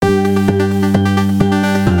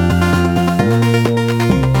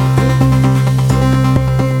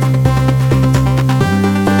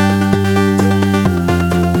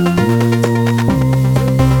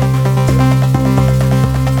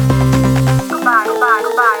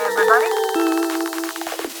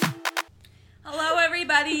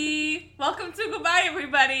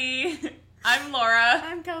everybody. I'm Laura.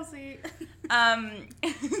 I'm Kelsey.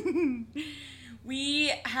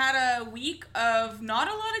 We had a week of not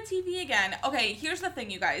a lot of TV again. Okay, here's the thing,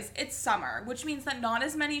 you guys. It's summer, which means that not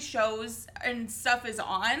as many shows and stuff is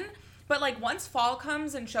on. But, like, once fall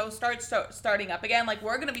comes and shows starting up again, like,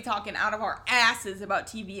 we're going to be talking out of our asses about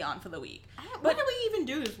TV on for the week. What did we even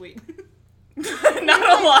do this week?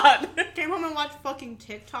 Not a lot. Came home and watched fucking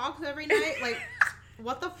TikToks every night. Like,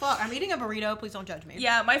 what the fuck? I'm eating a burrito. Please don't judge me.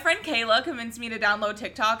 Yeah, my friend Kayla convinced me to download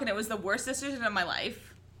TikTok, and it was the worst decision of my life.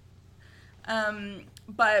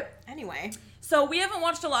 But anyway, so we haven't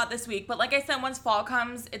watched a lot this week, but like I said, once fall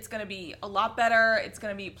comes, it's going to be a lot better. It's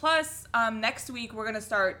going to be plus, next week we're going to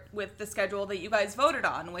start with the schedule that you guys voted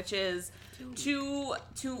on, which is two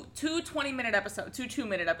 20-minute episodes, two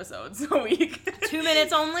 2-minute episodes a week. 2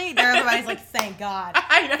 minutes only? There everybody's like, thank God.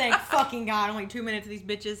 I know. Thank fucking God. Only 2 minutes of these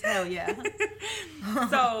bitches. Hell yeah.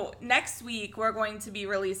 So next week we're going to be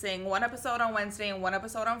releasing one episode on Wednesday and one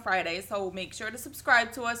episode on Friday. So make sure to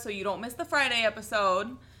subscribe to us so you don't miss the Friday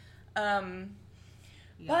episode. But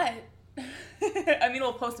I mean,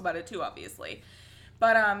 we'll post about it too, obviously.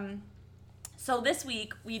 But so this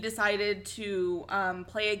week we decided to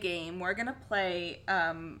play a game. We're gonna play.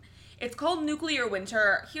 It's called Nuclear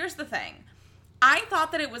Winter. Here's the thing. I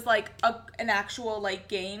thought that it was like an actual like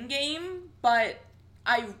game, but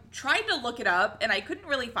I tried to look it up and I couldn't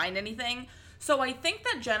really find anything. So I think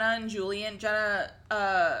that Jenna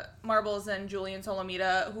Marbles and Julian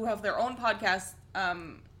Solomita, who have their own podcast,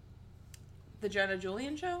 the Jenna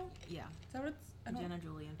Julian Show? Yeah. Is that what it's? Jenna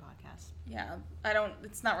Julian podcast. Yeah.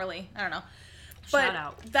 It's not really, I don't know. Shout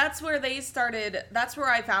out. That's where they started, that's where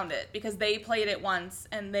I found it, because they played it once,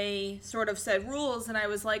 and they sort of said rules, and I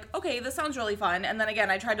was like, okay, this sounds really fun. And then again,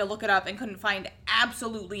 I tried to look it up and couldn't find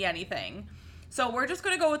absolutely anything. So we're just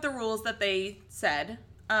going to go with the rules that they said.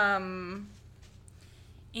 And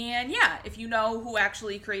yeah, if you know who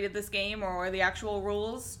actually created this game or the actual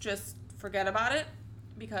rules, just forget about it,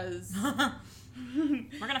 because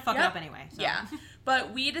we're gonna fuck it up anyway. So. Yeah,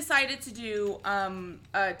 but we decided to do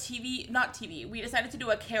we decided to do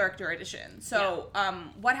a character edition. So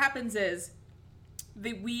what happens is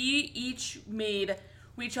we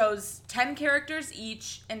chose 10 characters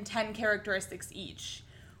each and 10 characteristics each,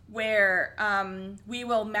 where we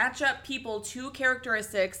will match up people to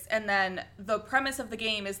characteristics, and then the premise of the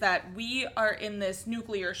game is that we are in this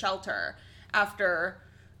nuclear shelter after,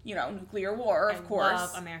 nuclear war, of course. I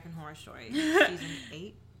love American Horror Story. Season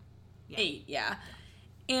 8? Yeah. 8, yeah.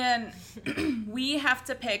 And we have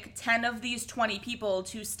to pick 10 of these 20 people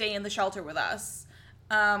to stay in the shelter with us.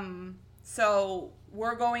 So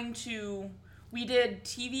we did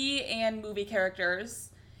TV and movie characters,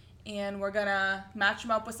 and we're gonna match them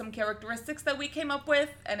up with some characteristics that we came up with,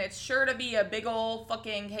 and it's sure to be a big ol'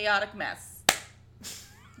 fucking chaotic mess.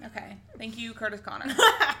 Okay. Thank you, Curtis Connor.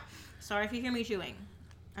 Sorry if you hear me chewing.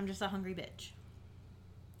 I'm just a hungry bitch.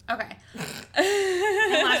 Okay.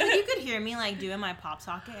 And last week you could hear me doing my pop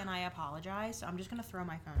socket, and I apologize. So I'm just gonna throw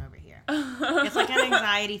my phone over here. It's like an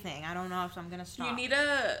anxiety thing. I don't know if I'm gonna stop. You need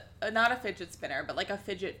not a fidget spinner, but like a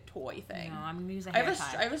fidget toy thing. No, I'm gonna use a hair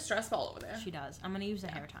tie. I have a stress ball over there. She does. I'm gonna use a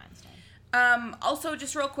hair tie instead. Also,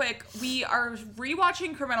 just real quick, we are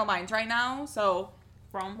rewatching Criminal Minds right now. So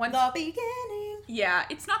from the beginning. Yeah,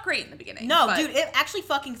 it's not great in the beginning. No, dude, it actually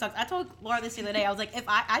fucking sucks. I told Laura this the other day. I was like, if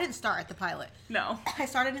I didn't start at the pilot. No. I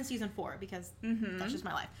started in season 4 because that's just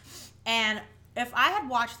my life. And if I had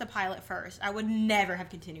watched the pilot first, I would never have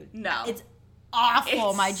continued. No. It's awful,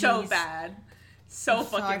 it's my G's. So bad. I'm fucking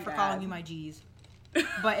sorry bad. for calling you my G's.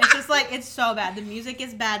 But it's just it's so bad. The music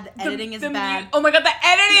is bad. The editing is bad. Oh my god, the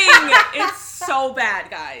editing! It's so bad,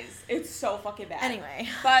 guys. It's so fucking bad. Anyway.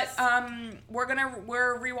 But we're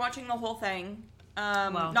rewatching the whole thing.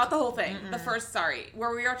 Not the whole thing. The first,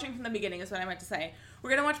 we're rewatching from the beginning is what I meant to say.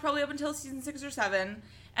 We're gonna watch probably up until season 6 or 7,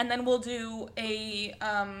 and then we'll do a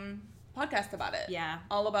podcast about it. Yeah.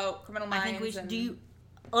 All about Criminal Minds. I think we should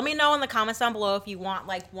let me know in the comments down below if you want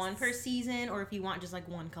one per season or if you want just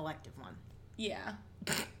one collective one. Yeah.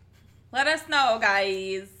 Let us know,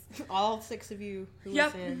 guys. All 6 of you who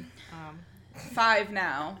listen. 5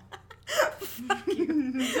 now. Fuck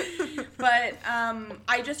you. But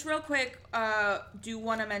I just real quick do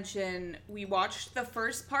want to mention we watched the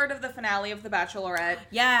first part of the finale of The Bachelorette.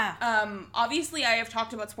 Yeah. Obviously I have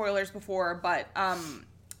talked about spoilers before, but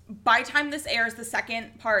by time this airs, the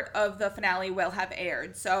second part of the finale will have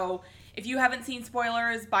aired. So if you haven't seen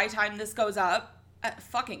spoilers by time this goes up,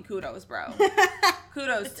 fucking kudos, bro.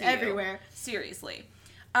 Kudos to you. Everywhere. Seriously.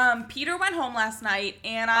 Peter went home last night,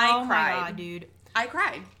 and I cried. Oh my god, dude. I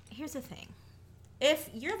cried. Here's the thing. if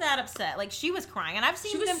you're that upset, like she was crying, and I've She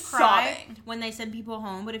seen was them cry sobbing. when they send people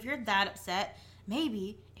home, but if you're that upset,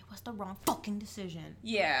 maybe it was the wrong fucking decision.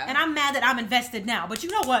 Yeah. And I'm mad that I'm invested now, but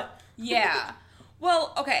you know what? Yeah.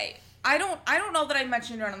 Well, okay. I don't know that I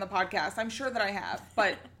mentioned it on the podcast. I'm sure that I have,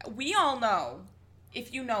 but we all know,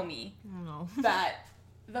 if you know me, No. that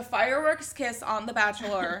the fireworks kiss on The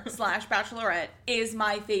Bachelor / Bachelorette is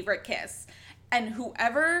my favorite kiss. And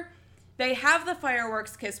whoever they have the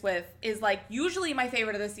fireworks kiss with is like usually my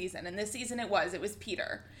favorite of the season. And this season it was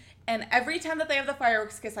Peter. And every time that they have the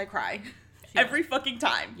fireworks kiss, I cry. Yeah. Every fucking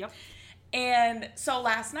time. Yep. And so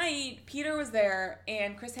last night, Peter was there,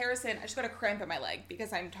 and Chris Harrison, I just got a cramp in my leg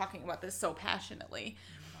because I'm talking about this so passionately.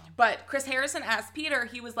 But Chris Harrison asked Peter,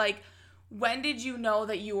 he was like, when did you know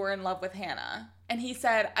that you were in love with Hannah? And he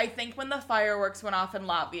said, I think when the fireworks went off in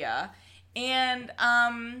Latvia. And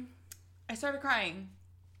I started crying.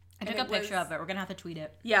 I took a picture of it. We're going to have to tweet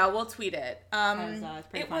it. Yeah, we'll tweet it. It's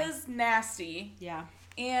pretty funny. Was nasty. Yeah.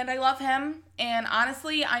 And I love him. And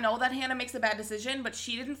honestly, I know that Hannah makes a bad decision, but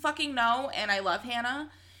she didn't fucking know. And I love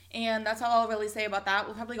Hannah. And that's all I'll really say about that.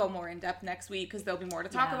 We'll probably go more in depth next week because there'll be more to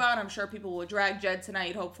talk about. I'm sure people will drag Jed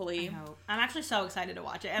tonight, hopefully. I hope. I'm actually so excited to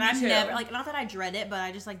watch it. And Me I've too. never, like, not that I dread it, but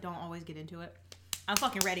I just, like, don't always get into it. I'm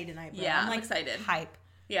fucking ready tonight, bro. Yeah, I'm like, excited. Hype.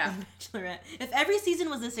 Yeah. Bachelorette. If every season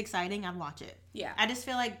was this exciting, I'd watch it. Yeah. I just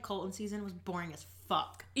feel like Colton's season was boring as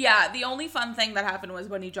fuck. Yeah, the only fun thing that happened was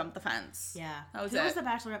when he jumped the fence. Yeah. That was Who it. was the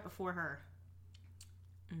Bachelorette before her?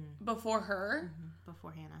 Before her?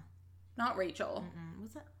 Before Hannah. Not Rachel.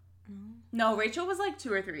 Was it? No, Rachel was like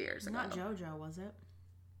 2 or 3 years ago. Not JoJo, was it?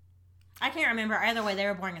 I can't remember. Either way, they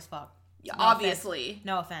were boring as fuck. Yeah, No obviously. offense.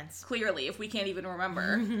 No offense. Clearly, if we can't even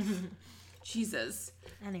remember. Jesus.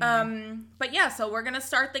 Anyway. But yeah, so we're gonna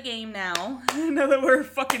start the game now. Now that we're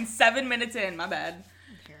fucking 7 minutes in, my bad.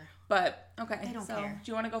 I don't care. But, okay. I don't so, care. do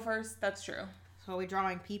you want to go first? That's true. So are we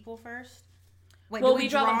drawing people first? Wait, Well, do we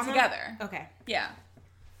draw them together. Okay. Yeah.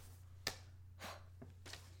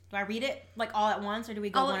 Do I read it like all at once, or do we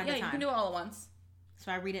go one at a time? Yeah, you can do it all at once.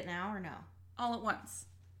 So I read it now or no? All at once.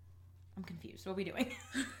 I'm confused. What are we doing?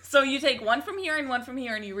 So you take one from here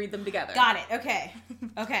and you read them together. Got it. Okay.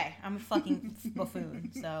 Okay. I'm a fucking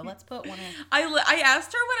buffoon. So let's put one in. I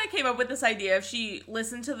asked her when I came up with this idea if she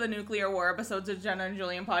listened to the Nuclear War episodes of Jenna and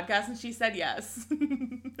Julian podcast, and she said yes.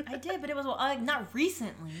 I did, but it was not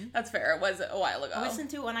recently. That's fair. It was a while ago. I listened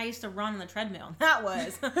to it when I used to run on the treadmill. That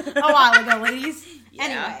was a while ago, ladies. Yeah.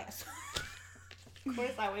 Anyway. Of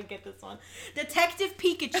course I would get this one. Detective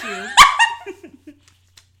Pikachu.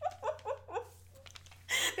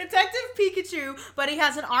 Detective Pikachu, but he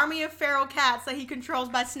has an army of feral cats that he controls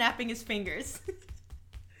by snapping his fingers. He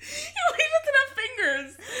doesn't have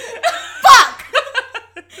fingers. Fuck!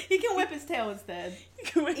 He can whip his tail instead.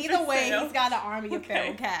 Either way, he's got an army of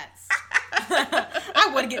feral cats.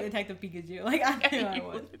 I would get Detective Pikachu. Like, I knew I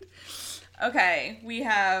would. Okay, we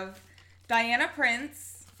have Diana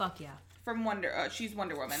Prince. Fuck yeah. From she's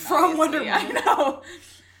Wonder Woman. From Wonder obviously. Woman. I know.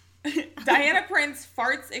 Diana Prince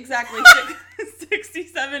farts exactly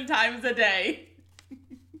 67 times a day.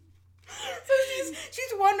 So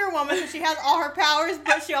she's Wonder Woman, so she has all her powers,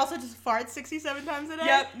 but she also just farts 67 times a day?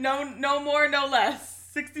 Yep, no more, no less.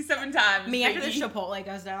 67 times. Me after the baby. Chipotle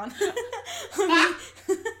goes down.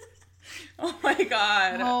 Oh my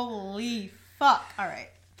god. Holy fuck.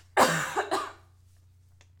 Alright. I'm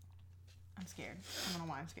scared. I don't know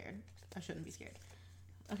why I'm scared. I shouldn't be scared.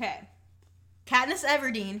 Okay. Katniss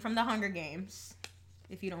Everdeen from the Hunger Games.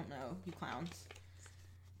 If you don't know, you clowns.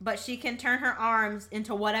 But she can turn her arms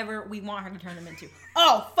into whatever we want her to turn them into.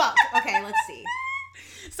 Oh, fuck. Okay, let's see.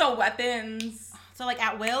 So weapons. So, like,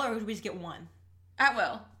 at will, or would we just get one? At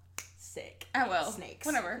will. Sick. At will. Snakes.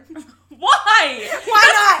 Whatever. Why?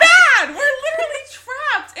 Why That's bad. We're literally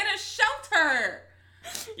trapped in a shelter.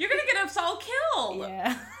 You're gonna get us all killed.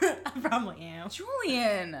 Yeah. I probably am.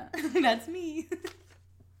 Julian. That's me.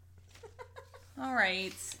 All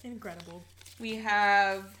right. Incredible. We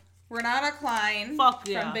have Renata Klein Fuck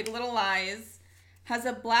yeah. from Big Little Lies. Has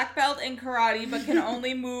a black belt in karate but can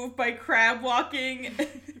only move by crab walking. Laura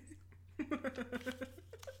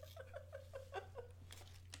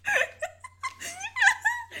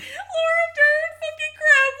Dern fucking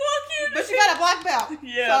crab walking. But she got a black belt.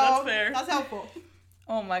 Yeah, so that's fair. That's helpful.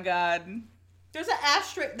 Oh my god. There's an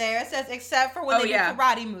asterisk there. It says, except for when they do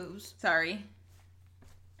karate moves. Sorry.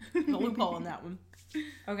 The loophole in that one.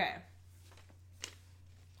 Okay.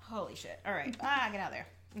 Holy shit. All right. Get out of there.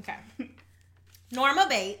 Okay. Norma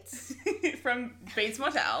Bates. From Bates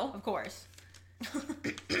Motel. Of course.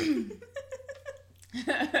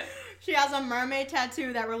 She has a mermaid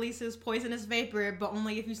tattoo that releases poisonous vapor, but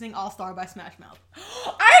only if you sing All Star by Smash Mouth. I had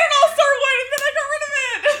an All-Star one and then I got rid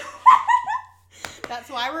That's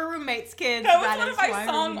why we're roommates, kids. That was one of my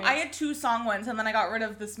song. I had 2 song ones, and then I got rid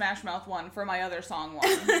of the Smash Mouth one for my other song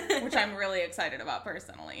one, which I'm really excited about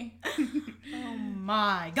personally. Oh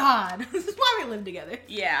my god. This is why we live together.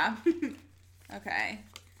 Yeah. Okay.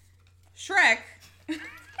 Shrek.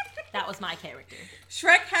 That was my character.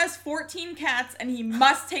 Shrek has 14 cats, and he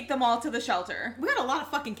must take them all to the shelter. We got a lot of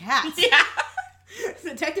fucking cats. Yeah.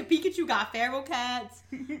 Detective Pikachu got feral cats.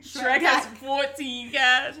 Shrek has 14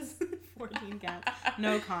 cats. 14 cats.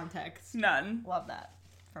 No context. None. Love that.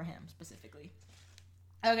 For him, specifically.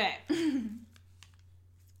 Okay.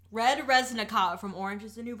 Red Reznikov from Orange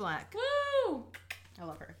is the New Black. Woo! I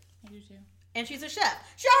love her. I do too. And she's a chef.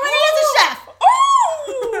 She already is a chef!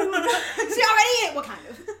 Oh! She already is. What kind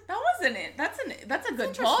of? That wasn't it. That's a good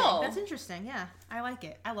Interesting. call. That's interesting, yeah. I like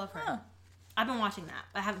it. I love her. Huh. I've been watching that.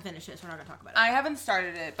 I haven't finished it, so we're not going to talk about it. I haven't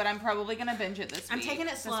started it, but I'm probably going to binge it this week. I'm taking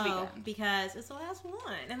it this slow weekend. because it's the last one.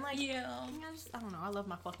 And, like, Yeah. I don't know. I love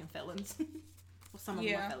my fucking felons. Well, some of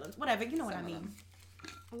Yeah. them are felons. Whatever. You know what I Some of mean. them.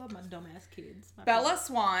 I love my dumbass kids. My Bella felons.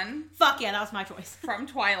 Swan Fuck yeah, that was my choice. from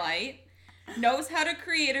Twilight knows how to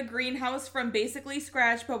create a greenhouse from basically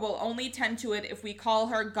scratch, but will only tend to it if we call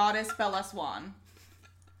her Goddess Bella Swan.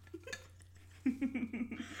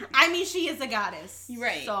 I mean, she is a goddess. You're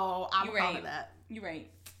right. So I'm You're proud right. of that. You're right.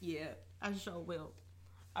 Yeah, I sure will.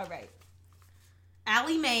 All right.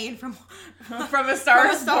 Allie Main from From A Star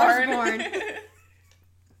Is Star Is Born.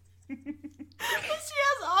 She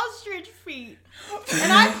has ostrich feet.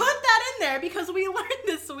 And I put that in there because we learned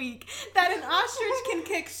this week that an ostrich can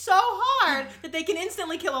kick so hard that they can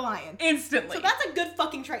instantly kill a lion. Instantly. So that's a good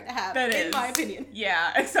fucking trait to have, That in is. my opinion.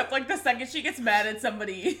 Yeah, except like the second she gets mad at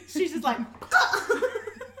somebody. She's just like,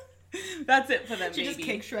 That's it for them, she baby. just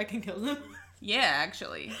kicks Shrek and kills him. Yeah,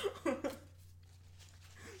 actually.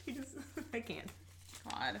 I can't.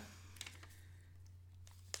 God.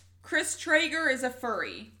 Chris Traeger is a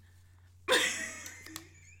furry.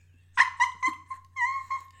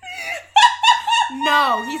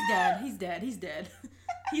 No, he's dead. He's dead. He's dead.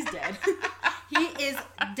 He's dead. He is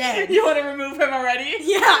dead. You want to remove him already?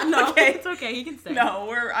 Yeah, no, Okay. it's okay. He can stay. No,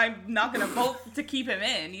 I'm not gonna vote to keep him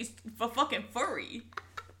in. He's a fucking furry.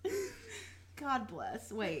 God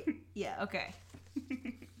bless. Wait. Yeah, okay.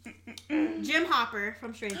 Jim Hopper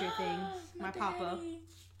from Stranger Things. My papa.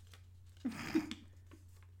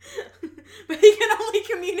 But he can only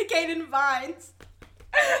communicate in vines.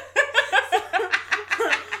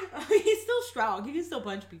 He's still strong. He can still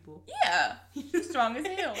punch people. Yeah, he's strong as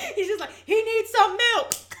hell. He's just like, he needs some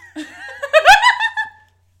milk.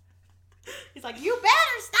 He's like, you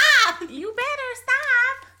better stop. You better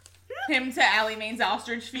stop. Him to Allie Main's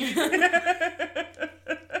ostrich feet.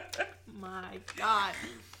 My God.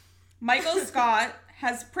 Michael Scott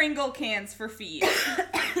has Pringle cans for feet.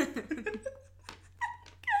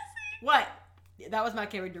 What? That was my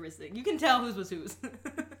characteristic. You can tell whose was whose.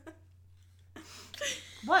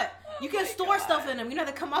 What? You can my store God. stuff in them. You know,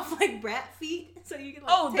 they come off like rat feet, so you can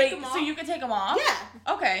like, take them off. So you can take them off?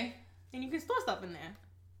 Yeah, Okay. and you can store stuff in there.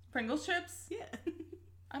 Pringles chips? Yeah.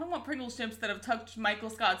 I don't want Pringles chips that have touched Michael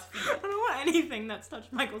Scott's feet. I don't want anything that's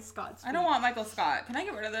touched Michael Scott's feet. I don't want Michael Scott. Can I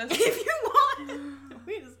get rid of this? If you want,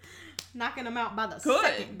 we just knocking them out by the Good.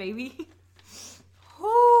 second, baby.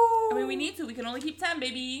 I mean, we need to. We can only keep 10,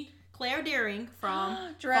 baby. Claire Deering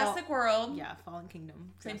from Jurassic World. Yeah, Fallen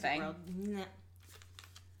Kingdom. Same Jurassic thing. World. Nah.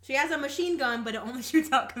 She has a machine gun, but it only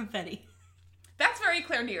shoots out confetti. That's very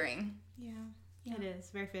Claire Deering. Yeah, it is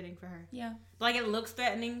very fitting for her. Yeah. Like, it looks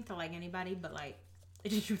threatening to like anybody, but like it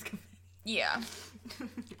just shoots confetti. Yeah.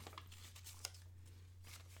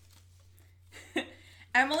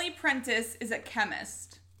 Emily Prentice is a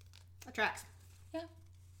chemist. That tracks. Yeah.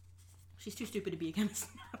 She's too stupid to be a chemist.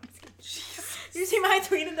 Did you see my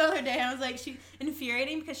tweet the other day? I was like, she's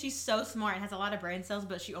infuriating because she's so smart and has a lot of brain cells,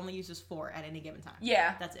 but she only uses 4 at any given time.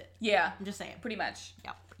 Yeah. That's it. Yeah. I'm just saying. Pretty much.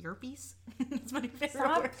 Yep. Yerpies? It's my new favorite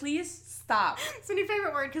Stop. word. Please stop. It's my new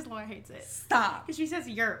favorite word because Laura hates it. Stop. Because she says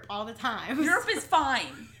yerp all the time. Yerp is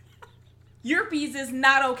fine. Yerpies is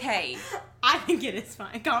not okay. I think it is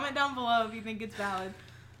fine. Comment down below if you think it's valid.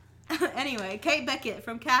 Anyway, Kate Beckett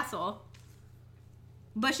from Castle.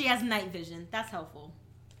 But she has night vision. That's helpful.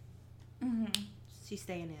 Mm-hmm. She's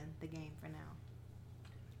staying in the game for now.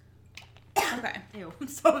 Okay. Ew, I'm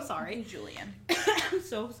so sorry. Hey, Julian. I'm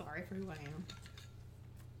so sorry for who I am.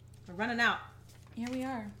 We're running out. Here we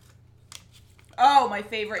are. Oh, my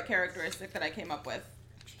favorite characteristic that I came up with.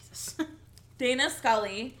 Jesus. Dana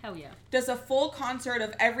Scully Hell yeah. does a full concert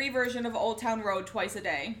of every version of Old Town Road twice a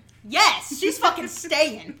day. Yes! She's fucking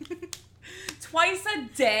staying. Twice a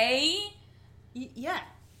day? Yeah.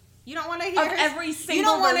 You don't want to hear of every single You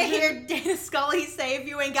don't want to version? hear Dana Scully say, if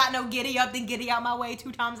you ain't got no giddy up, then giddy out my way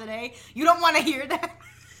 2 times a day. You don't want to hear that.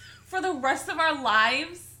 For the rest of our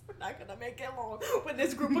lives? We're not gonna make it long with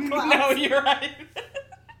this group of clowns. No, you're right.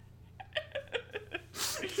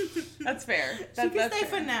 That's fair. She can That's stay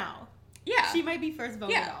fair. for now. Yeah. She might be first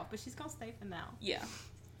voted Yeah. off, but she's gonna stay for now. Yeah.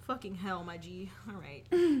 Fucking hell, my G. All right.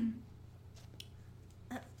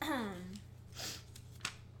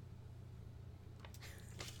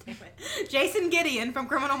 Damn it. Jason Gideon from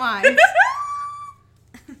Criminal Minds.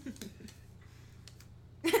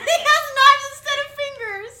 He has knives instead of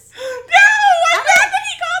fingers. No! I'm glad that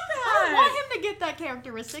he got I that! don't want him to get that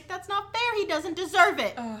characteristic. That's not fair. He doesn't deserve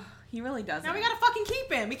it. He really doesn't. Now we gotta fucking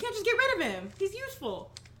keep him. We can't just get rid of him. He's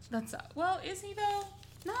useful. That's well, is he though?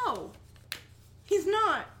 No. He's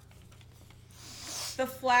not. The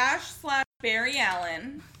Flash / Barry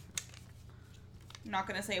Allen. I'm not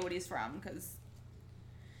gonna say what he's from because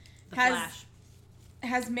The Flash.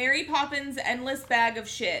 has Mary Poppins' endless bag of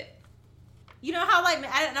shit. You know how, like,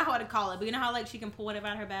 I don't know how to call it, but you know how, like, she can pull whatever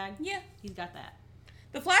out of her bag? Yeah. He's got that.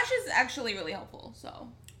 The Flash is actually really helpful, so.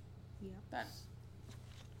 Yeah.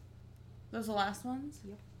 Those are the last ones?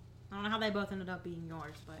 Yep. I don't know how they both ended up being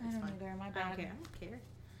yours, but it's fine. Either, my I bad. don't care. I don't care.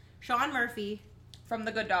 Sean Murphy. From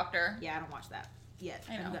The Good Doctor. Yeah, I don't watch that yet.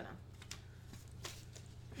 I know.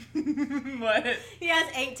 I'm gonna. What? He has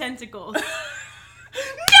 8 tentacles. No!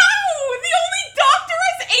 The only doctor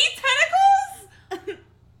has 8 tentacles?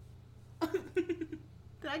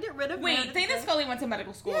 Did I get rid of Wait, Meredith Dana Grey? Scully went to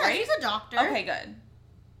medical school, Yeah, right? she's a doctor. Okay, good.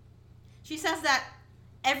 She says that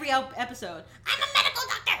every episode. I'm a medical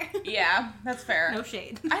doctor. Yeah, that's fair. No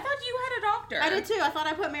shade. I thought you had a doctor. I did too. I thought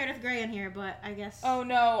I put Meredith Grey in here, but I guess. Oh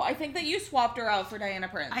no, I think that you swapped her out for Diana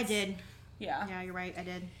Prince. I did. Yeah. Yeah, you're right. I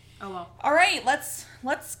did. Oh well. All right, let's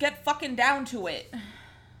get fucking down to it.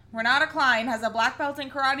 Renata Klein has a black belt in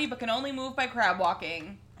karate but can only move by crab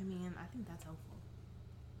walking. I mean, I think that's helpful.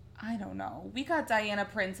 I don't know. We got Diana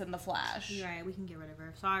Prince in The Flash. You're right. We can get rid of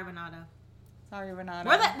her. Sorry, Renata. Sorry, Renata.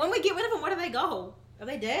 When we get rid of them, where do they go? Are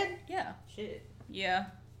they dead? Yeah. Shit. Yeah.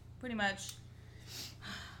 Pretty much.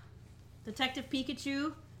 Detective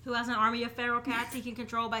Pikachu, who has an army of feral cats he can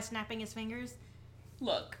control by snapping his fingers.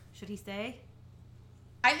 Look, Should he stay?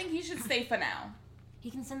 I think he should stay for now. He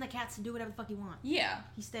can send the cats to do whatever the fuck he wants. Yeah.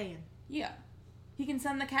 He's staying. Yeah. He can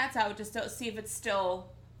send the cats out just to see if it's still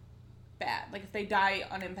bad. Like if they die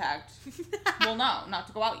on impact. Well, no, not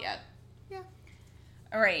to go out yet. Yeah.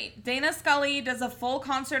 All right. Dana Scully does a full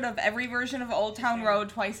concert of every version of Old Town Road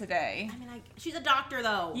twice a day. I mean, she's a doctor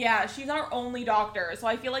though. Yeah, she's our only doctor, so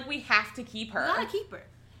I feel like we have to keep her. We gotta keep her.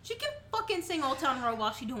 She can fucking sing Old Town Road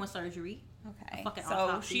while she's doing surgery. Okay. A fucking So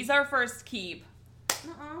autopsy. she's our first keep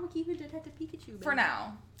We're keeping Detective Pikachu. Baby. for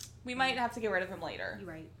now. We might have to get rid of him later. You're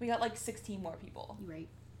right. We got like 16 more people. You're right.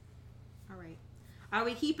 All right. Are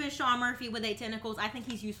we keeping Sean Murphy with 8 tentacles? I think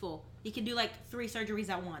he's useful. He can do like 3 surgeries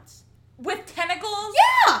at once. With tentacles?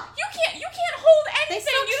 Yeah! You can't hold anything.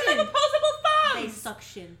 You don't have suction. opposable They thumbs.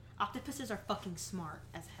 suction. Octopuses are fucking smart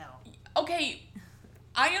as hell. Okay,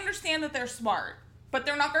 I understand that they're smart, but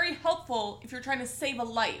they're not very helpful if you're trying to save a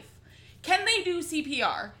life. Can they do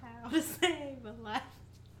CPR? How to save a life.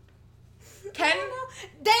 Can- I don't know.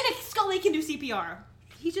 Dana Scully can do CPR.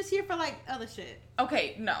 He's just here for like other shit.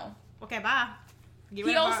 Okay, no. Okay, bye. Get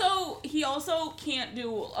rid He of our- he also can't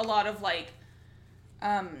do a lot of like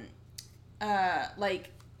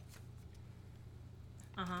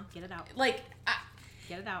Get it out. like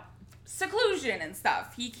Get it out. seclusion and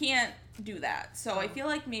stuff. He can't do that. So I feel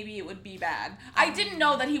like maybe it would be bad. I didn't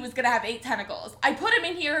know that he was going to have 8 tentacles. I put him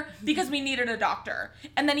in here because we needed a doctor.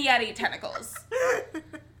 And then he had 8 tentacles.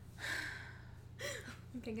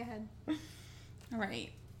 Okay, go ahead. All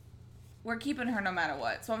right. We're keeping her no matter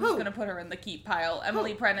what. So I'm Who? just going to put her in the keep pile.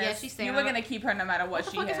 Emily Prentice. Yeah, she's staying. You were going to keep her no matter what, What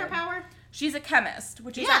the she fuck is had. her power? She's a chemist,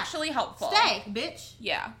 which is Yeah. actually helpful. Stay, bitch.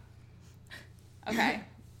 Yeah. Okay.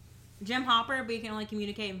 Jim Hopper, but he can only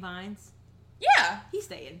communicate in vines. Yeah. He's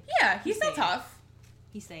staying. Yeah, he's still staying. tough.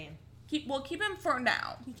 He's staying. We'll keep him for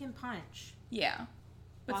now. He can punch. Yeah.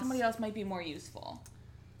 But Boss. somebody else might be more useful.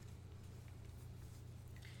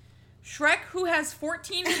 Shrek, who has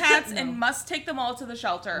 14 cats No. and must take them all to the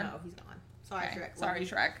shelter. No, he's gone. Sorry, Okay. Shrek. Sorry, Love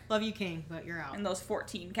you. Shrek. Love you, King, but you're out. And those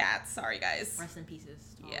 14 cats. Sorry, guys. Rest in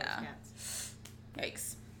pieces. to all Yeah. those cats.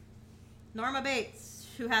 Yikes. Norma Bates,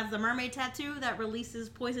 who has the mermaid tattoo that releases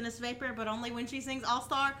poisonous vapor, but only when she sings All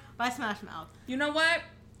Star by Smash Mouth. You know what?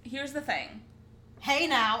 Here's the thing. Hey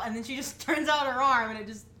now, and then she just turns out her arm and it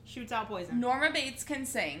just shoots out poison. Norma Bates can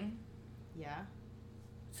sing, Yeah.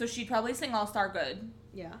 so she'd probably sing All Star good.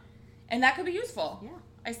 Yeah. And that could be useful. Yeah.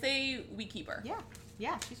 I say we keep her. Yeah.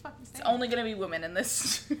 Yeah, she's fucking It's staying. only gonna be women in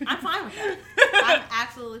this. I'm fine with that. I'm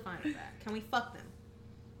absolutely fine with that. Can we fuck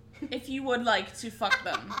them? If you would like to fuck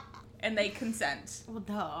them, and they consent. Well,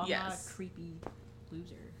 duh. I'm not Yes. a creepy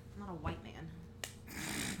loser. I'm not a white man.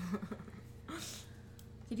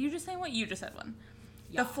 Did you just say what? You just said one.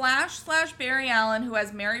 Yeah. The Flash / Barry Allen, who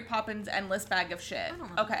has Mary Poppins' endless bag of shit. I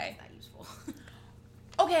don't know Okay. if that's that useful.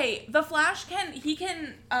 Okay, the Flash can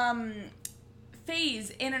phase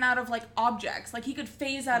in and out of like objects. Like he could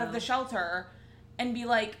phase out of the shelter and be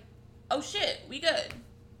like, "Oh shit, we good."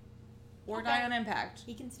 Or die on impact.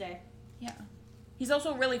 He can stay. Yeah. He's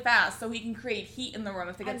also really fast, so he can create heat in the room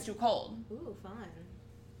if it gets too cold. Ooh, fun.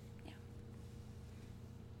 Yeah.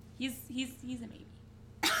 He's a maybe.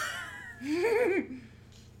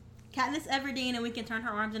 Katniss Everdeen, and we can turn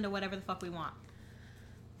her arms into whatever the fuck we want.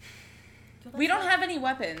 We don't have any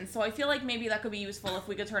weapons, so I feel like maybe that could be useful if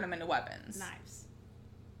we could turn them into weapons. Knives.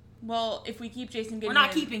 Well, if we keep Jason Gideon... We're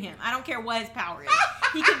not keeping him. I don't care what his power is.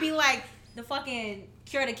 He could be like the fucking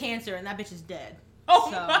cure to cancer, and that bitch is dead. Oh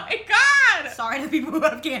So, my god! sorry to people who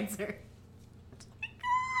have cancer.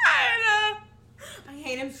 God! I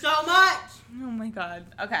hate him so much. Oh my god.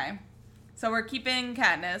 Okay. So we're keeping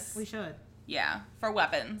Katniss. We should. Yeah, for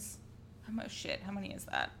weapons. How much shit? How many is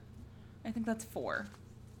that? I think that's 4.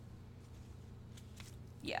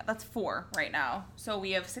 Yeah, that's 4 right now. So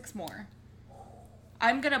we have 6 more.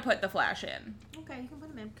 I'm gonna put the Flash in. Okay, you can put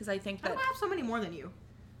him in. Because I think How that... do I have so many more than you?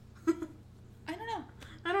 I don't know.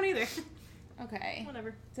 I don't either. Okay.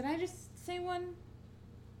 Whatever. Did I just say one?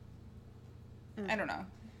 I don't know.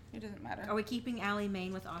 It doesn't matter. Are we keeping Allie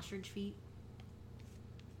Main with ostrich feet?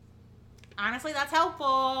 Honestly, that's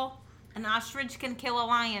helpful. An ostrich can kill a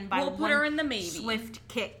lion by We'll put her in the maybe. swift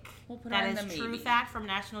kick. We'll put That her in is the true maybe. fact from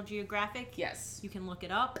National Geographic. Yes. You can look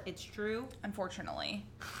it up. It's true. Unfortunately.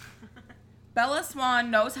 Bella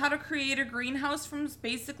Swan knows how to create a greenhouse from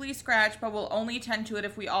basically scratch, but will only tend to it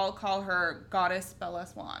if we all call her Goddess Bella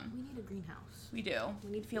Swan. We need a greenhouse. We do.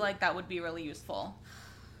 We need feel like that would be really useful.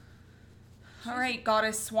 All right,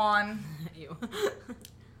 Goddess Swan. Ew.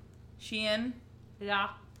 She in? Yeah.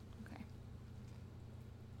 Okay.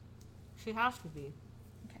 She has to be.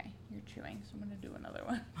 Okay, you're chewing, so I'm going to do another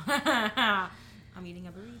one. I'm eating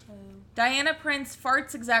a burrito. Diana Prince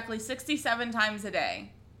farts exactly 67 times a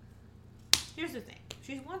day. Here's the thing.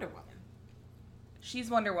 She's Wonder Woman. She's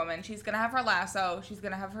Wonder Woman. She's going to have her lasso. She's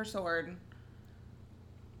going to have her sword.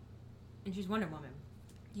 And she's Wonder Woman.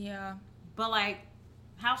 Yeah. But, like,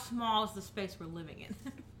 how small is the space we're living in?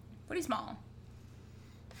 Pretty small.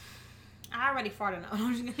 I already farted out.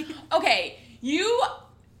 I'm just gonna... Okay, you,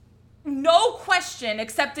 no question,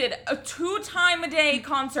 accepted a 2-time-a-day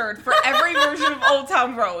concert for every version of Old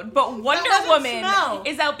Town Road, but Wonder doesn't Woman smell.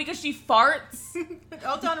 is out because she farts.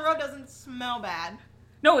 Old Town Road doesn't smell bad.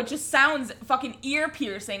 No, it just sounds fucking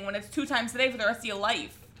ear-piercing when it's 2 times a day for the rest of your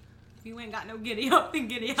life. If you ain't got no giddy up, then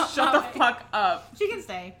giddy up. Shut the fuck up. She can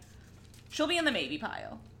stay. She'll be in the maybe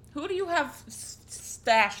pile. Who do you have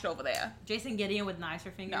stashed over there? Jason Gideon with nicer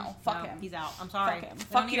fingers. No, fuck him. He's out. I'm sorry. Fuck him. We don't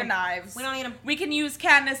Fuck need your him. knives. We don't need him. We can use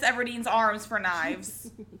Katniss Everdeen's arms for knives.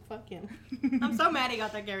 Fuck him. I'm so mad he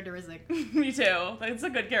got that characteristic. Me too. It's a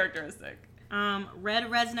good characteristic. Red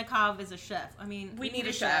Reznikov is a chef. I mean, We need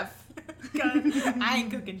a chef. I ain't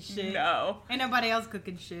cooking shit. No. Ain't nobody else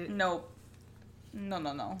cooking shit. Nope.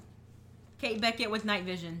 No. Kate Beckett with night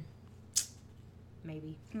vision.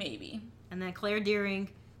 Maybe. Maybe. And then Claire Deering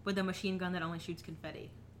with a machine gun that only shoots confetti.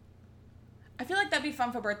 I feel like that'd be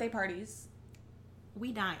fun for birthday parties.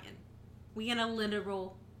 We dying. We in a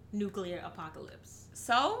literal nuclear apocalypse.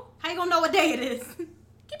 So, How you gonna know what day it is? keep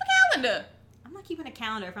a calendar. I'm not keeping a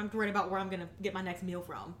calendar if I'm worried about where I'm gonna get my next meal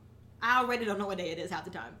from. I already don't know what day it is half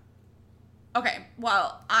the time. Okay,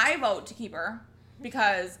 well, I vote to keep her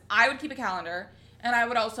because I would keep a calendar and I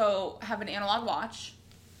would also have an analog watch.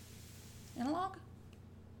 Analog?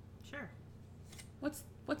 Sure.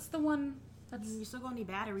 What's the one that's... You're still gonna need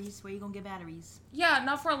batteries. Where you gonna get batteries? Yeah,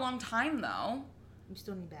 not for a long time though. You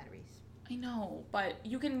still need batteries. I know, but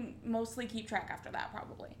you can mostly keep track after that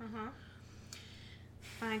probably. Uh-huh.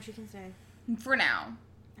 Fine, she can stay. For now.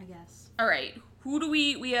 I guess. All right. Who do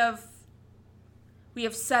we have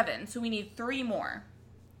 7, so we need 3 more.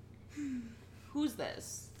 Who's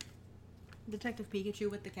this? Detective Pikachu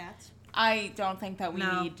with the cats. I don't think that we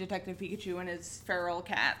No. need Detective Pikachu and his feral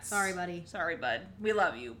cats. Sorry, buddy. Sorry, bud. We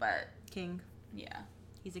love you, but King. yeah,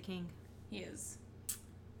 He's a king. he is.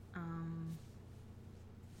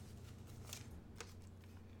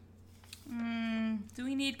 Do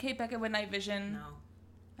we need Kate Beckett with night vision? No.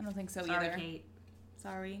 I don't think so Sorry, either. Kate.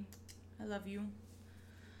 Sorry. I love you.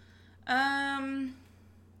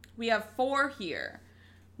 We have 4 here.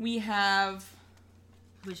 We have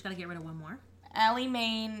We just gotta get rid of one more. Allie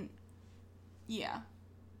Main. Yeah.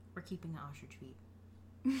 We're keeping the ostrich feet.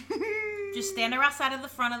 Just stand her outside of the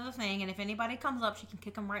front of the thing, and if anybody comes up, she can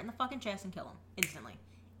kick them right in the fucking chest and kill them instantly.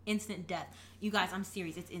 Instant death. You guys, I'm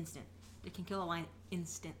serious. It's instant. They can kill a lion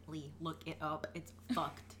instantly. Look it up. It's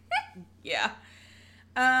fucked. Yeah.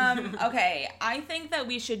 Okay. I think that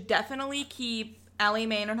we should definitely keep Allie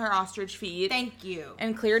Main on her ostrich feet. Thank you.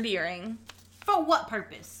 And Claire Deering. For what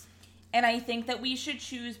purpose? And I think that we should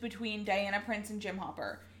choose between Diana Prince and Jim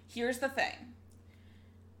Hopper. Here's the thing.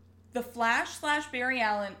 The Flash / Barry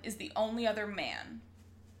Allen is the only other man.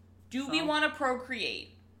 Do we want to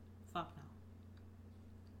procreate? Fuck no.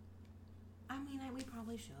 I mean, we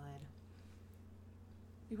probably should.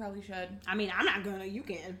 We probably should. I mean, I'm not gonna. You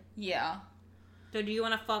can. Yeah. So do you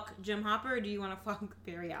want to fuck Jim Hopper or do you want to fuck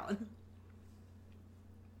Barry Allen?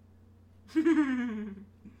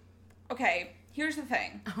 Okay, here's the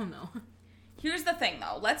thing. Oh no. Here's the thing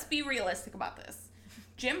though. Let's be realistic about this.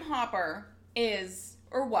 Jim Hopper is,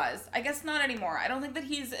 or was, I guess not anymore. I don't think that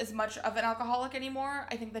he's as much of an alcoholic anymore.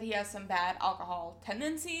 I think that he has some bad alcohol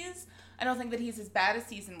tendencies. I don't think that he's as bad as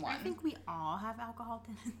season 1. I think we all have alcohol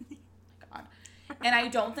tendencies. God. And I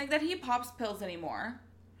don't think that he pops pills anymore.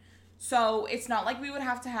 So it's not like we would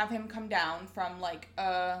have to have him come down from like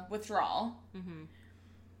a withdrawal. Mm-hmm.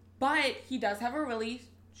 But he does have a really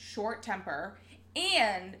short temper.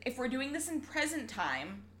 And if we're doing this in present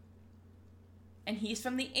time, and he's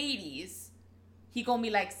from the 80s, he gonna be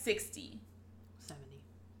like 60. 70.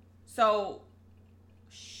 So,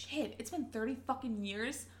 shit, it's been 30 fucking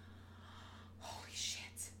years. Holy shit.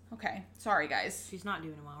 Okay, sorry guys. She's not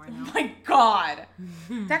doing well right now. Oh my god.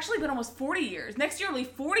 It's actually been almost 40 years. Next year will be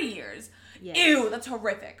 40 years. Yes. Ew, that's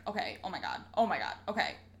horrific. Okay, oh my god.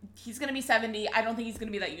 Okay. He's gonna be 70. I don't think he's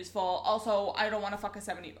gonna be that useful. Also, I don't want to fuck a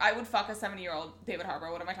 70. I would fuck a 70-year-old David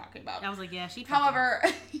Harbour. What am I talking about? I was like, yeah, she'd. However,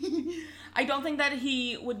 I don't think that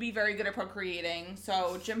he would be very good at procreating.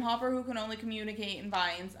 So, Jim Hopper, who can only communicate in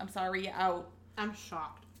vines, I'm sorry, out. I'm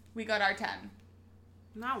shocked. We got our 10.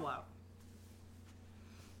 Now what?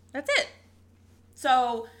 That's it.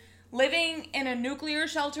 So, living in a nuclear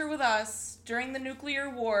shelter with us during the nuclear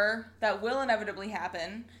war that will inevitably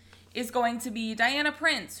happen is going to be Diana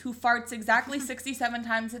Prince, who farts exactly 67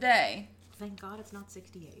 times a day. Thank God it's not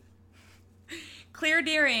 68. Claire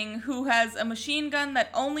Deering, who has a machine gun that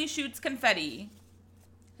only shoots confetti.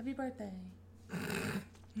 Happy birthday.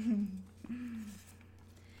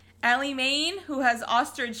 Allie Main, who has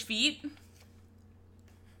ostrich feet.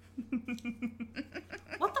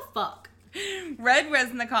 What the fuck? Red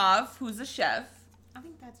Reznikov, who's a chef. I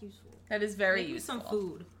think that's useful. That is very Make useful. Some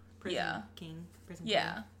food. Prison King. Prison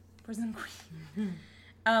Queen. Prison Queen.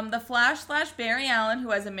 The Flash / Barry Allen,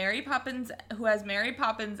 who has Mary Poppins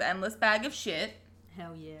endless bag of shit.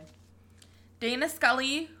 Hell yeah. Dana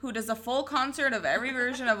Scully, who does a full concert of every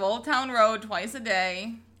version of Old Town Road twice a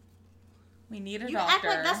day. We need a doctor. Act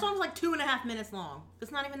like that song's like 2.5 minutes long.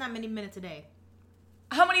 It's not even that many minutes a day.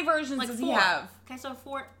 How many versions does 4. he have? Okay, so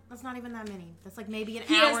 4. That's not even that many. That's like maybe an hour.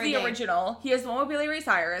 He has the original. He has the one with Billy Ray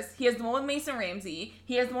Cyrus. He has the one with Mason Ramsey.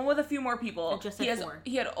 He has the one with a few more people. Just said 4.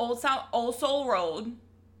 He had Old Soul Road.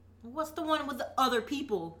 What's the one with the other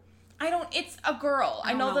people? It's a girl.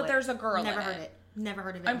 I know that there's a girl. Never heard it. Never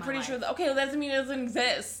heard of it. I'm pretty sure. Okay, well, that doesn't mean it doesn't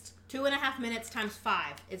exist. 2.5 minutes times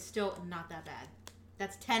 5. It's still not that bad.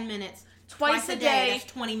 That's 10 minutes. Twice a day.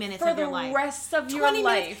 That's 20 minutes of your life. For the rest of your life.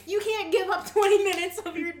 Minutes. You can't give up 20 minutes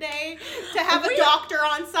of your day to have a doctor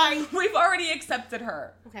on site. We've already accepted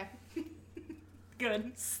her. Okay.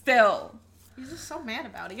 Good. Still. You're just so mad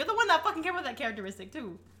about it. You're the one that fucking came with that characteristic,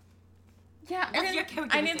 too. Yeah,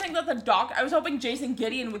 I didn't think that the doctor... I was hoping Jason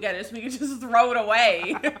Gideon would get it so we could just throw it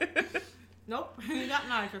away. Nope. He got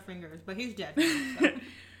nicer fingers, but he's dead. So.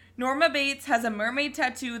 Norma Bates has a mermaid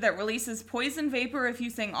tattoo that releases poison vapor if you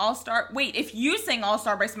sing All-Star... Wait, if you sing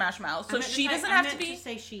All-Star by Smash Mouth. So she doesn't have to be... I meant to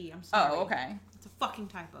say she. I'm sorry. Oh, okay. It's a fucking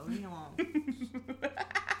typo. Leave me alone.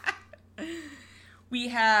 We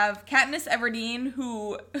have Katniss Everdeen,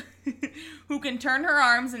 who can turn her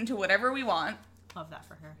arms into whatever we want. Love that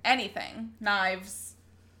for her. Anything. Knives.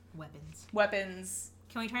 Weapons.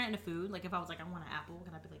 Can we turn it into food? Like if I was like, I want an apple,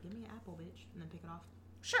 can I be like, give me an apple, bitch, and then pick it off?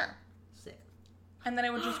 Sure. Sick. And then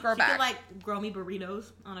it would just grow she back. She could like grow me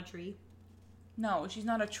burritos on a tree. No, she's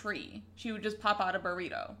not a tree. She would just pop out a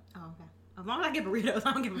burrito. Oh, okay. As long as I get burritos,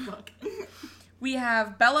 I don't give a fuck. We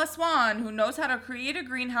have Bella Swan, who knows how to create a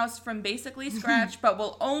greenhouse from basically scratch, but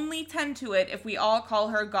will only tend to it if we all call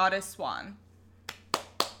her Goddess Swan.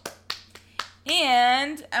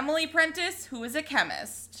 And Emily Prentice, who is a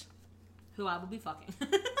chemist. Who I will be fucking.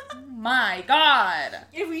 My God.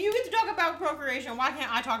 If you get to talk about procreation, why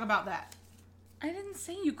can't I talk about that? I didn't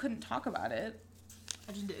say you couldn't talk about it.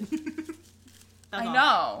 I just did. I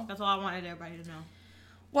know. That's all I wanted everybody to know.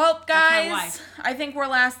 Well, guys, I think we're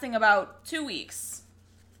lasting about 2 weeks.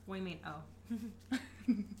 What do you mean? Oh.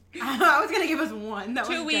 I was going to give us one. That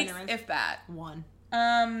 2 was weeks, generous. if that. One.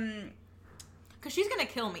 Because she's going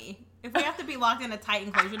to kill me. If we have to be locked in a tight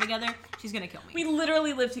enclosure together, she's going to kill me. We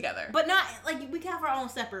literally live together. But not, like, we can have our own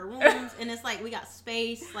separate rooms, and it's like, we got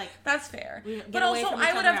space, like... That's fair. But also,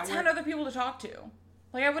 I would have 10 other people to talk to.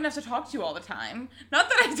 Like, I wouldn't have to talk to you all the time. Not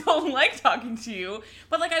that I don't like talking to you,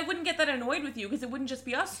 but, like, I wouldn't get that annoyed with you because it wouldn't just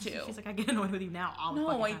be us two. She's like, I get annoyed with you now all the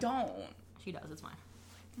No, I time. don't. She does, it's fine.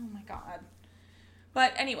 Oh my god.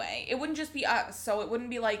 But anyway, it wouldn't just be us, so it wouldn't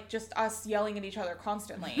be, like, just us yelling at each other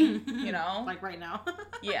constantly, you know? Like right now.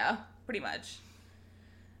 Yeah, pretty much.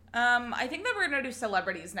 I think that we're gonna do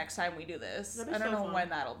celebrities next time we do this. I don't know when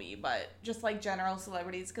that'll be, but just, like, general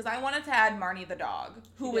celebrities, because I wanted to add Marnie the dog,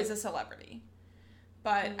 who is a celebrity.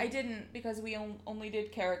 But I didn't because we only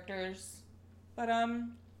did characters. But,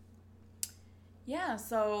 yeah,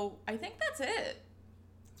 so I think that's it.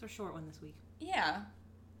 It's a short one this week. Yeah.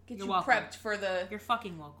 Get You're you welcome. prepped for the... You're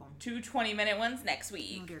fucking welcome. 2 20-minute ones next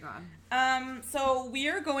week. Oh, dear God. So we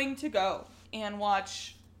are going to go and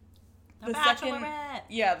watch The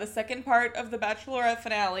Bachelorette. the second part of the Bachelorette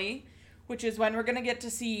finale, which is when we're going to get to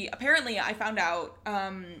see, apparently I found out,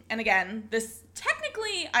 and again, this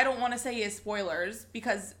technically I don't want to say is spoilers,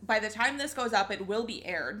 because by the time this goes up, it will be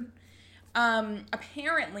aired.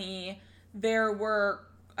 Apparently there were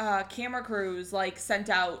camera crews, like, sent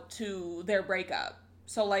out to their breakup.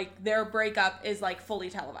 So, like, their breakup is, like, fully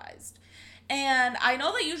televised. And I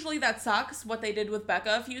know that usually that sucks. What they did with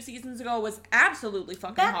Becca a few seasons ago was absolutely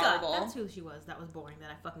fucking horrible. That's who she was. That was boring. That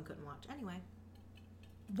I fucking couldn't watch. Anyway.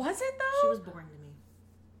 Was it, though? She was boring to me.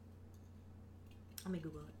 Let me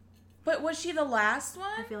Google it. But was she the last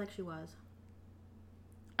one? I feel like she was.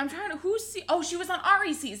 I'm trying to... Oh, she was on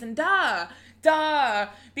Ari's season. Duh.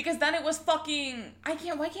 Because then it was fucking...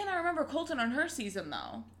 Why can't I remember Colton on her season,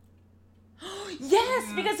 though?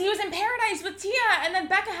 Yes, because he was in Paradise with Tia, and then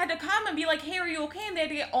Becca had to come and be like, hey, are you okay? And they had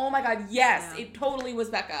to get, oh my god, yes, it totally was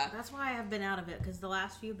Becca. That's why I've been out of it, because the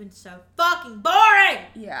last few have been so fucking boring!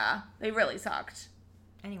 Yeah, they really sucked.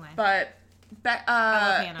 Anyway. But, I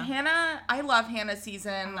love Hannah. Hannah, I love Hannah's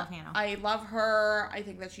season. I love Hannah. I love her. I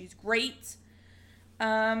think that she's great.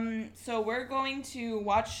 So we're going to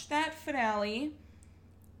watch that finale,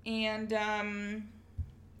 and,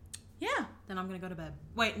 yeah. Then I'm going to go to bed.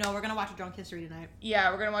 Wait, no, we're going to watch Drunk History tonight.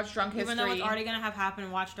 Yeah, we're going to watch Drunk History. Even though it's already going to have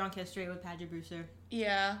happened, watch Drunk History with Paget Brewster.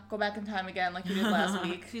 Yeah, go back in time again like you did last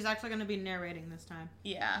week. She's actually going to be narrating this time.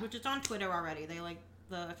 Yeah. Which is on Twitter already.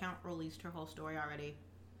 The account released her whole story already.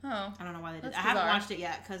 Oh. I don't know why they did. That's I haven't bizarre. watched it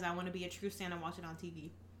yet because I want to be a true fan and watch it on TV.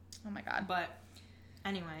 Oh my god. But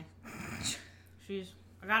anyway,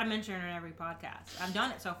 I got to mention her in every podcast. I've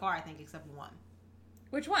done it so far, I think, except one.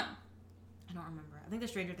 Which one? I don't remember. I think the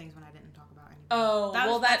Stranger Things one I didn't talk about anymore.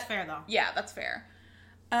 Oh, that's fair though. Yeah, that's fair.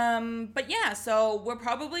 But yeah, so we're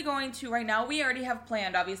probably going to, right now we already have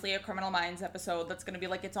planned, obviously, a Criminal Minds episode that's going to be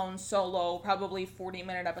like its own solo, probably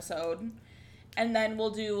 40-minute episode. And then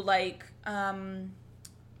we'll do like,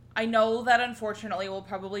 I know that unfortunately we'll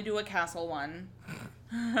probably do a Castle one.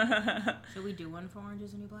 Should we do one for Orange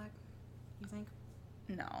is the New Black, you think?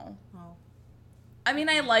 No. Oh. I mean,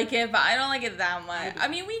 I like it, but I don't like it that much. I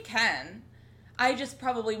mean, we can. I just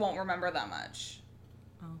probably won't remember that much.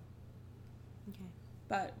 Oh. Okay.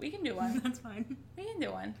 But we can do one. That's fine. We can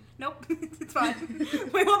do one. Nope. It's fine.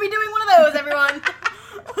 We won't be doing one of those, everyone.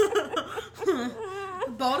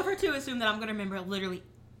 Bold of her to assume that I'm going to remember literally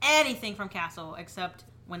anything from Castle except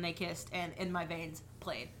when they kissed and In My Veins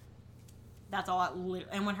played. That's all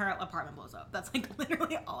and when her apartment blows up. That's like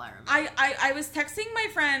literally all I remember. I was texting my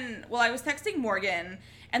friend, I was texting Morgan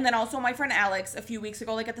and then also my friend Alex a few weeks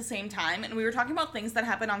ago, like at the same time, and we were talking about things that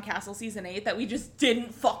happened on Castle Season 8 that we just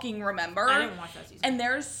didn't fucking remember. I didn't watch that season. And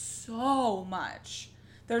there's so much.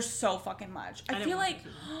 There's so fucking much. I feel like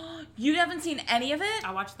you haven't seen any of it?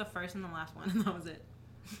 I watched the first and the last one and that was it.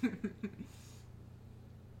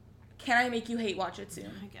 Can I make you hate watch it soon?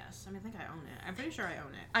 I guess. I mean, I think I own it. I'm pretty sure I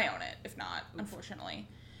own it. I own it, if not, unfortunately.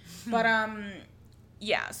 But,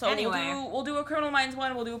 yeah, so anyway. we'll do a Criminal Minds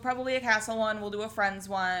one, we'll do probably a Castle one, we'll do a Friends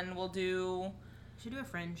one, we'll do... Should do a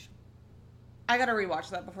Fringe. I gotta rewatch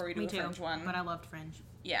that before we do Me a too, Fringe one. but I loved Fringe.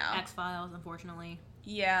 Yeah. X-Files, unfortunately.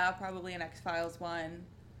 Yeah, probably an X-Files one.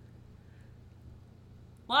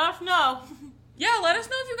 Let us know. Yeah, let us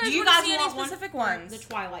know if you guys want to see any specific ones. The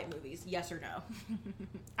Twilight movies, yes or no?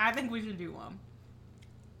 I think we should do one.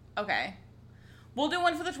 Okay. We'll do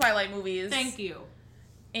one for the Twilight movies. Thank you.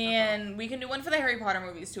 And we can do one for the Harry Potter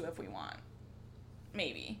movies, too, if we want.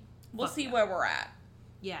 maybe. We'll Fuck see yeah. where we're at.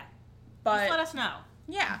 Yeah. But Just let us know.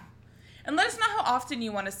 yeah. And let us know how often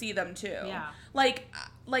you want to see them too. Yeah. Like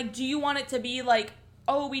do you want it to be like,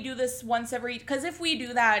 oh, we do this once every, because if we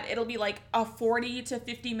do that, it'll be like a 40 to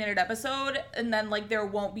 50 minute episode, and then like there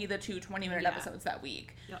won't be the 2 20-minute episodes that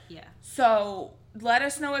week. Yeah. So let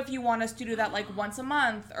us know if you want us to do that like once a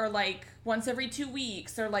month, or like once every 2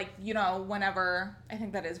 weeks, or like, you know, whenever. I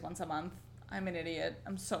think that is once a month. I'm an idiot.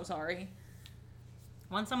 I'm so sorry.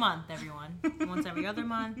 Once a month, everyone. Once every other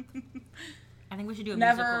month. I think we should do a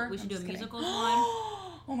Never. musical. We should do a kidding. musicals one.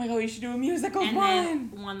 Oh my god, we should do a musical And one.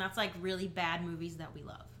 then one that's like really bad movies that we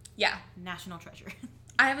love. Yeah. National Treasure.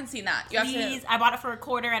 I haven't seen that. You have Please. to, I bought it for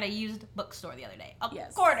 $1 at a used bookstore the other day.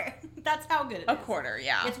 Yes. $1. That's how good it is. a quarter,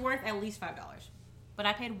 yeah. It's worth at least $5. But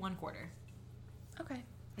I paid $1. Okay.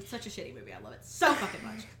 It's such a shitty movie. I love it so fucking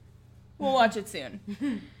much. We'll watch it soon.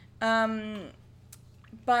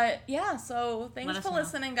 But yeah, so thanks Let us for know.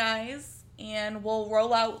 listening, guys. And we'll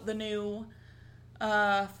roll out the new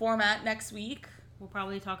format next week. We'll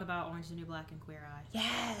probably talk about Orange is the New Black and Queer Eye.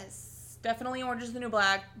 Yes. Definitely Orange is the New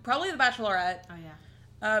Black. Probably The Bachelorette. Oh,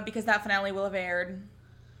 yeah. Because that finale will have aired.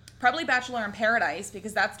 Probably Bachelor in Paradise,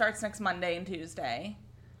 because that starts next Monday and Tuesday.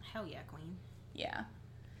 Hell yeah, queen. Yeah.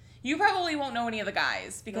 You probably won't know any of the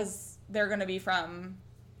guys, because they're going to be from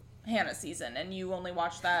Hannah's season, and you only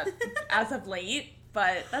watched that as of late,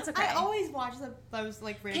 but that's okay. I always watch those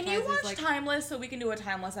like franchises. Can you watch like, Timeless so we can do a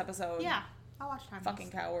Timeless episode? Yeah, I'll watch Timeless.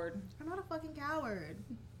 Fucking coward. I'm not a fucking coward.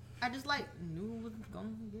 I just like knew it was gonna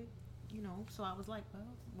get, you know. So I was like, well,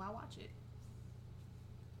 why watch it?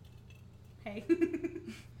 Hey,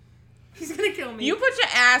 he's gonna kill me. You put your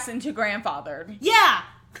ass into Grandfathered. Yeah.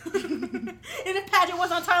 And if Pageant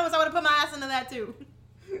was on Timeless, I would have put my ass into that too.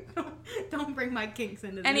 Don't bring my kinks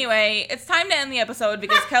into this. Anyway, it's time to end the episode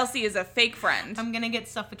because Kelsey is a fake friend. I'm gonna get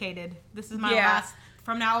suffocated. This is my Yeah. last.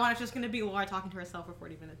 From now on, it's just gonna be Laura talking to herself for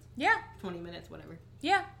 40 minutes, Yeah. 20 minutes, whatever.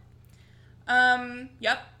 Yeah.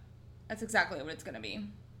 Yep. That's exactly what it's gonna be.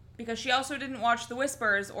 Because she also didn't watch The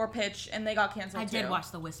Whispers or Pitch, and they got canceled I too. did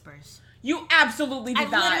watch The Whispers. You absolutely did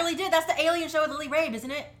I not. literally did. That's the alien show with Lily Rabe,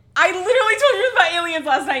 isn't it? I literally told you about aliens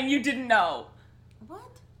last night, and you didn't know.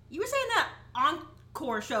 What? You were saying that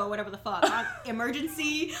Encore show, whatever the fuck,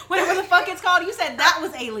 Emergency, whatever the fuck it's called. You said that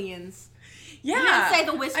was aliens. Yeah. You didn't say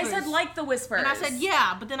The Whispers. I said like The Whispers. And I said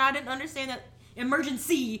yeah, but then I didn't understand that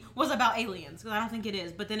Emergency was about aliens, because I don't think it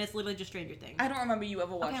is. But then it's literally just Stranger Things. I don't remember you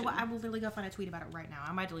ever watching. Okay, well, I will literally go find a tweet about it right now.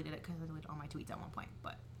 I might delete it because I deleted all my tweets at one point,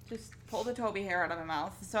 but Just pull the Toby hair out of my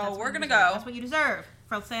mouth. So that's we're what you gonna deserve. go. That's what you deserve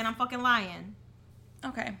for saying I'm fucking lying.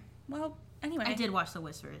 Okay. Well, anyway. I did watch The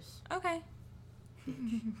Whispers. Okay.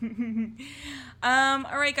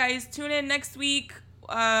 All right, guys. Tune in next week.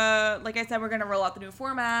 Like I said, we're gonna roll out the new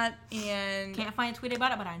format, and Can't find a tweet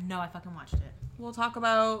about it, but I know I fucking watched it. we'll talk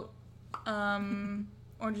about Orange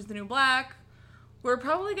is the New Black. We're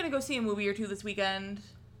probably gonna go see a movie or two this weekend.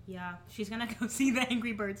 Yeah, she's gonna go see the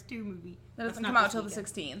Angry Birds 2 movie. That doesn't That's come not out till the this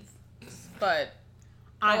 16th, but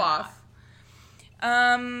go I'm off.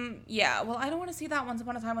 Yeah. Well, I don't want to see that Once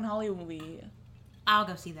Upon a Time in Hollywood movie. I'll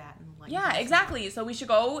go see that. And let you Yeah, guys exactly. So we should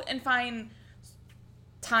go and find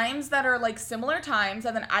times that are like similar times,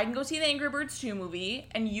 and then I can go see the Angry Birds 2 movie,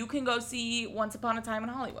 and you can go see Once Upon a Time in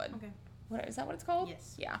Hollywood. know. Okay. What is that? What it's called?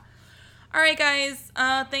 Yes. Yeah. All right, guys.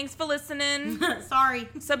 Thanks for listening. Sorry.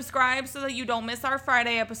 Subscribe so that you don't miss our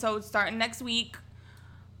Friday episode starting next week.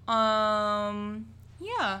 Yeah.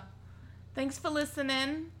 Thanks for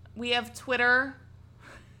listening. We have Twitter.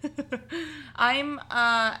 I'm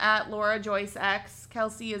at Laura Joyce X.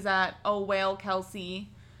 Kelsey is at Whale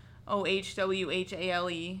Kelsey.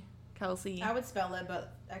 OHWHALE Kelsey. I would spell it,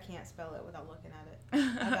 but I can't spell it without looking at it.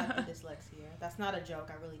 I got the dyslexia. That's not a joke.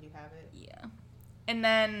 I really do have it. Yeah. And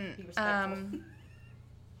then Be respectful.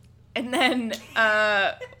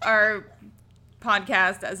 Our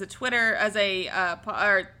podcast as a Twitter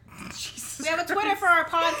Jesus We have a Twitter for our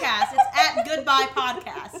podcast. It's at Goodbye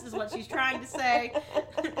Podcast, is what she's trying to say.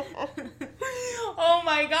 Oh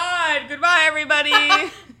my God. Goodbye, everybody.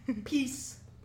 Peace.